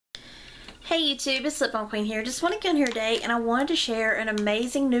Hey YouTube, it's Lip Balm Queen here. Just want to get on here today and I wanted to share an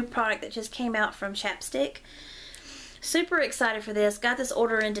amazing new product that just came out from Chapstick. Super excited for this. Got this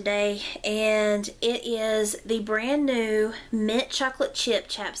order in today and it is the brand new mint chocolate chip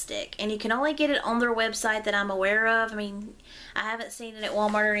chapstick, and you can only get it on their website that I'm aware of. I mean, I haven't seen it at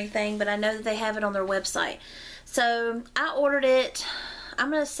Walmart or anything, but I know that they have it on their website. So I ordered it, I'm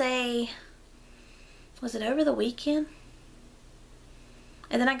gonna say, was it over the weekend?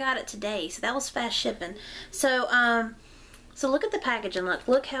 And then I got it today, so that was fast shipping. So look at the packaging.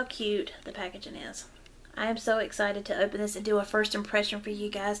 Look how cute the packaging is. I am so excited to open this and do a first impression for you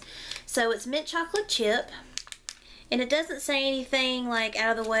guys. So it's mint chocolate chip, and it doesn't say anything like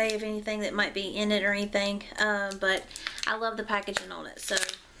out of the way of anything that might be in it or anything, but I love the packaging on it. So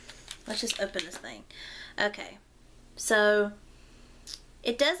let's just open this thing. Okay, so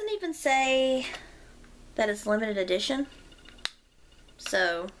it doesn't even say that it's limited edition.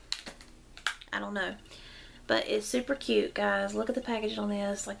 So, I don't know. But it's super cute, guys. Look at the packaging on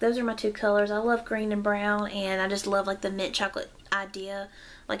this. Like, those are my two colors. I love green and brown, and I just love, like, the mint chocolate idea.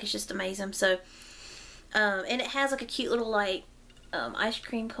 Like, it's just amazing. So, and it has, like, a cute little, like, ice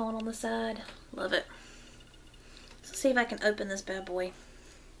cream cone on the side. Love it. So, let's see if I can open this bad boy.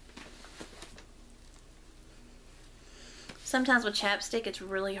 Sometimes with chapstick, it's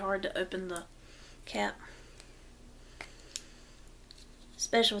really hard to open the cap.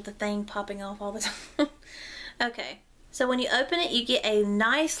 Especially with the thing popping off all the time. Okay, so when you open it, you get a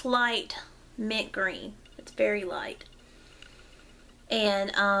nice light mint green. It's very light.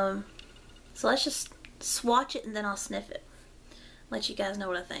 And so let's just swatch it and then I'll sniff it. Let you guys know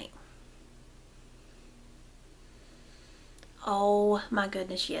what I think. Oh my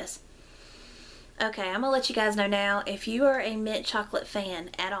goodness, yes. Okay, I'm gonna let you guys know now, if you are a mint chocolate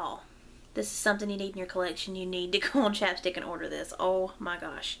fan at all, this is something you need in your collection. You need to go on Chapstick and order this. Oh my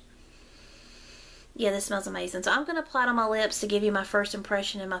gosh. Yeah, this smells amazing. So I'm going to apply it on my lips to give you my first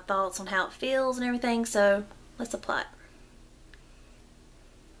impression and my thoughts on how it feels and everything. So let's apply it.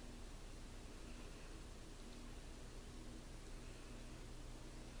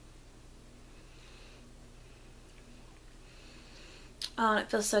 Oh, and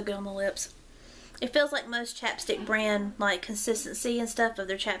it feels so good on the lips. It feels like most chapstick brand, like, consistency and stuff of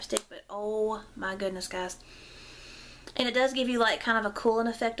their chapstick, but oh my goodness, guys. And it does give you, like, kind of a cooling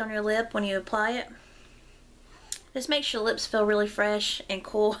effect on your lip when you apply it. This makes your lips feel really fresh and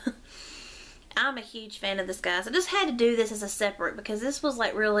cool. I'm a huge fan of this, guys. I just had to do this as a separate because this was,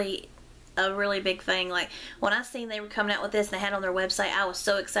 like, really a really big thing. Like, when I seen they were coming out with this and they had it on their website, I was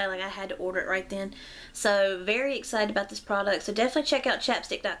so excited. Like, I had to order it right then. So very excited about this product. So definitely check out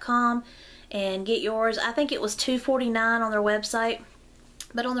chapstick.com and get yours. I think it was $2.49 on their website,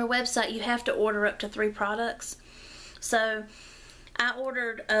 but on their website you have to order up to 3 products. So I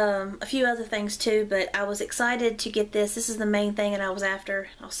ordered a few other things too, but I was excited to get this. This is the main thing that I was after.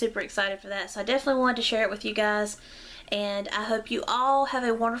 I was super excited for that, so I definitely wanted to share it with you guys. And I hope you all have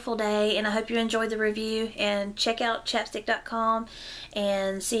a wonderful day, and I hope you enjoyed the review. And check out chapstick.com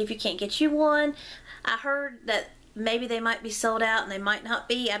and see if you can't get you one. I heard that maybe they might be sold out and they might not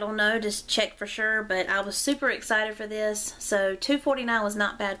be. I don't know. Just check for sure. But I was super excited for this. So $2.49 was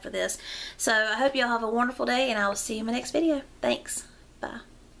not bad for this. So I hope y'all have a wonderful day, and I will see you in my next video. Thanks. Bye.